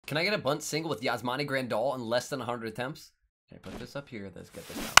Can I get a bunt single with Yasmani Grandal in less than 100 attempts? Okay, put this up here. Let's get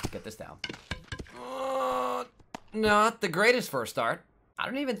this down. Get this down. Not the greatest first start. I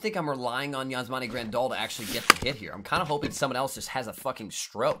don't even think I'm relying on Yasmani Grandal to actually get the hit here. I'm kind of hoping someone else just has a fucking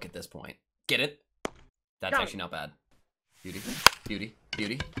stroke at this point. Get it? That's actually not bad. Beauty. Beauty.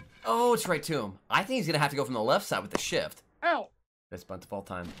 Beauty. Oh, it's right to him. I think he's going to have to go from the left side with the shift. Ow! Best bunt of all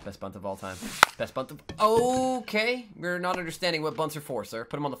time. Best bunt of all time. Best bunt of... Okay. We're not understanding what bunts are for, sir.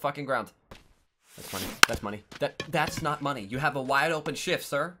 Put him on the fucking ground. That's money. That's money. That's not money. You have a wide open shift,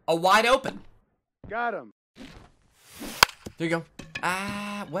 sir. A wide open. Got him. There you go.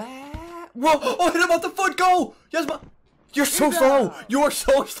 What? Whoa! Oh, hit him off the foot. Go! Yes, you're so slow. You're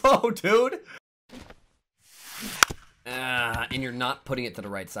so slow, dude. And you're not putting it to the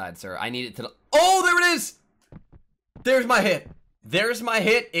right side, sir. I need it to the... Oh, there it is. There's my hit. There's my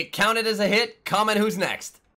hit. It counted as a hit. Comment who's next.